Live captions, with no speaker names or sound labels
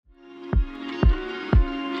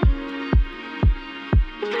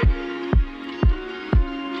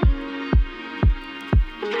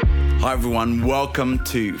Hi everyone, welcome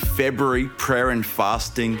to February Prayer and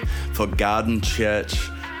Fasting for Garden Church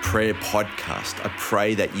Prayer Podcast. I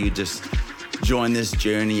pray that you just join this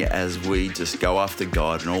journey as we just go after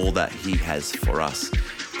God and all that He has for us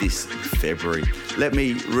this February. Let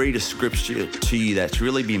me read a scripture to you that's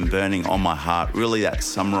really been burning on my heart, really that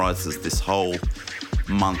summarizes this whole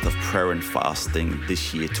month of prayer and fasting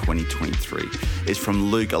this year, 2023. It's from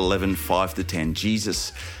Luke 11, 5-10.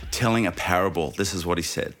 Jesus telling a parable. This is what He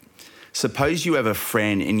said. Suppose you have a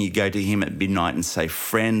friend and you go to him at midnight and say,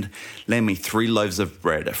 "Friend, lend me 3 loaves of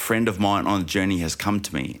bread. A friend of mine on a journey has come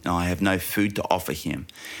to me and I have no food to offer him."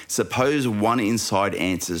 Suppose one inside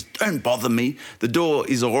answers, "Don't bother me. The door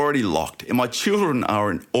is already locked and my children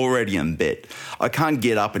are already in bed. I can't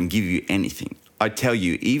get up and give you anything." I tell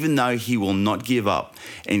you, even though he will not give up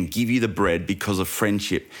and give you the bread because of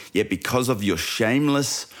friendship, yet because of your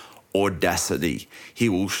shameless audacity, he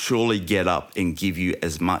will surely get up and give you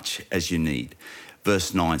as much as you need.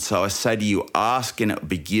 Verse 9, so I say to you, ask and it will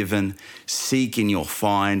be given, seek and you'll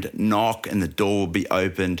find, knock and the door will be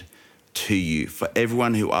opened to you. For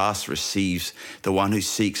everyone who asks receives, the one who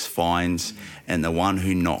seeks finds, and the one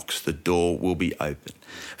who knocks, the door will be open.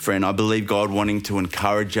 Friend, I believe God wanting to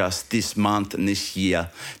encourage us this month and this year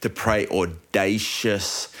to pray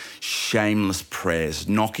audacious, shameless prayers,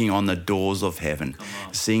 knocking on the doors of heaven,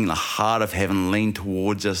 seeing the heart of heaven lean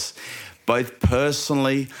towards us, both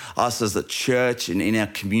personally, us as a church and in our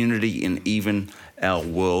community and even our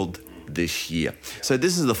world this year. So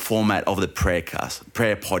this is the format of the prayer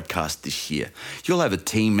podcast this year. You'll have a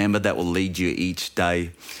team member that will lead you each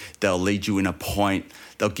day. They'll lead you in a point.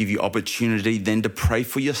 They'll give you opportunity then to pray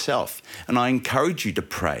for yourself. And I encourage you to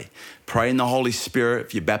pray. Pray in the Holy Spirit.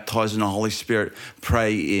 If you're baptized in the Holy Spirit,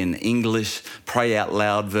 pray in English. Pray out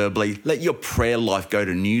loud verbally. Let your prayer life go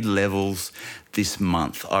to new levels this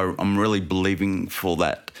month. I'm really believing for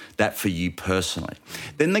that for you personally.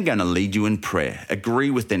 Then they're going to lead you in prayer.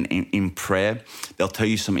 Agree with them in prayer. They'll tell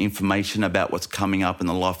you some information about what's coming up in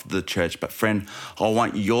the life of the church. But friend, I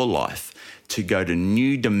want your life to go to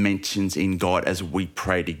new dimensions in God as we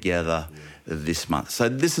pray together this month. So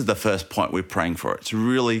this is the first point we're praying for. It's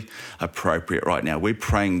really appropriate right now. We're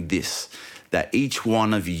praying this, that each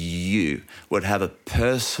one of you would have a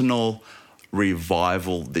personal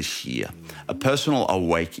revival this year, a personal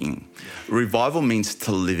awakening. Revival means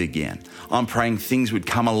to live again. I'm praying things would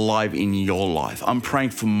come alive in your life. I'm praying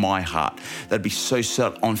for my heart that'd be so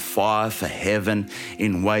set on fire for heaven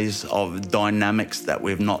in ways of dynamics that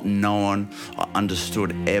we've not known or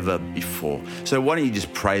understood ever before. So why don't you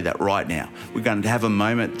just pray that right now? We're going to have a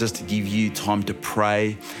moment just to give you time to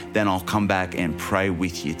pray. Then I'll come back and pray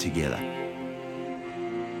with you together.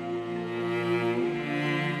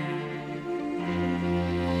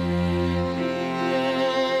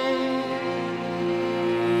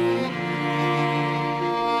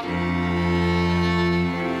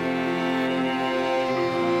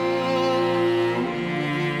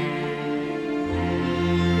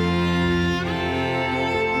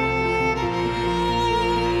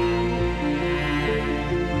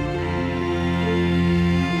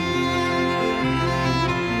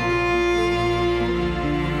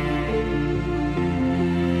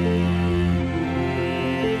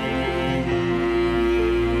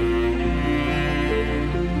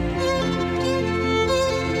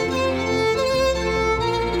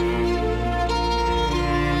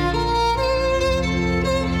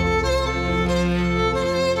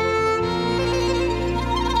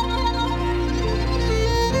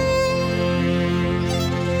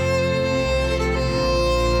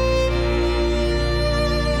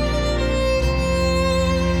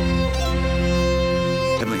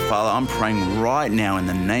 Father, I'm praying right now in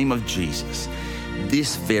the name of Jesus,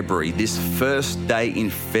 this February, this first day in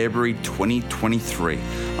February 2023,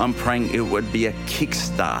 I'm praying it would be a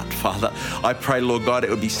kickstart, Father. I pray, Lord God, it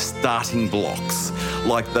would be starting blocks,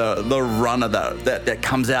 like the runner that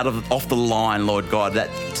comes out off the line, Lord God, that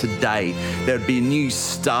today there would be a new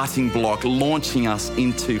starting block launching us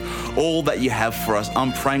into all that you have for us.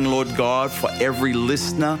 I'm praying, Lord God, for every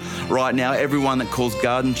listener right now, everyone that calls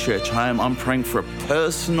Garden Church home. I'm praying for a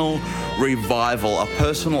personal revival, a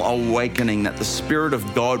personal awakening, that the Spirit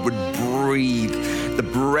of God would breathe the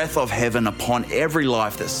breath of heaven upon every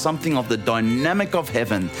life, that something of the dynamic of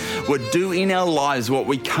heaven would do in our lives what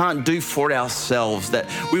we can't do for ourselves, that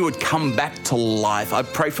we would come back to life. I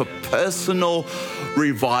pray for personal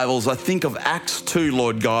revivals. I think of Acts 2,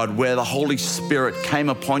 Lord God, where the Holy Spirit came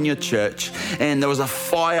upon your church and there was a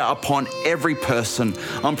fire upon every person.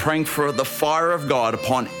 I'm praying for the fire of God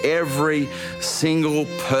upon every single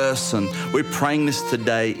person. We're praying this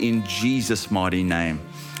today in Jesus' mighty name.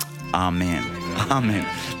 Amen. Amen.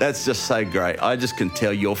 That's just so great. I just can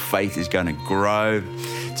tell your faith is going to grow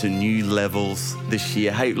to new levels this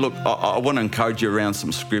year. Hey, look, I want to encourage you around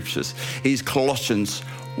some scriptures. Here's Colossians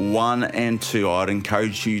 1 and 2. I'd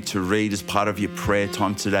encourage you to read as part of your prayer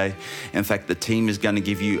time today. In fact, the team is going to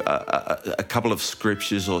give you a couple of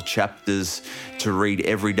scriptures or chapters to read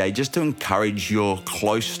every day just to encourage your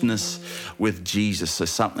closeness with Jesus, so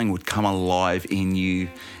something would come alive in you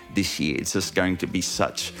this year. It's just going to be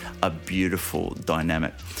such a beautiful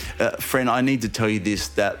dynamic. Friend, I need to tell you this,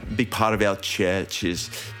 that big part of our church is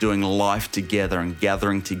doing life together and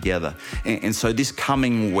gathering together. And so this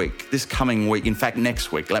coming week, in fact,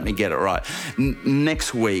 next week, let me get it right.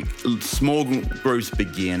 Next week, small groups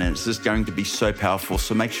begin, and it's just going to be so powerful.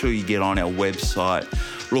 So make sure you get on our website,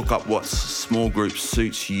 look up what small group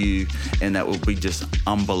suits you, and that will be just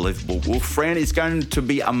unbelievable. Well, friend, it's going to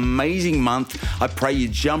be an amazing month. I pray you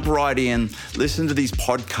jump right in, listen to these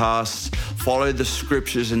podcasts, follow the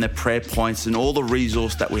scriptures and the prayer points and all the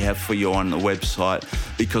resource that we have for you on the website,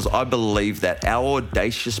 because I believe that our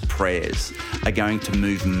audacious prayers are going to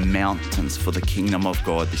move mountains for the kingdom of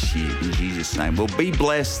God this year in Jesus' name. Well, be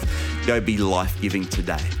blessed. Go be life-giving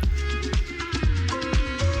today.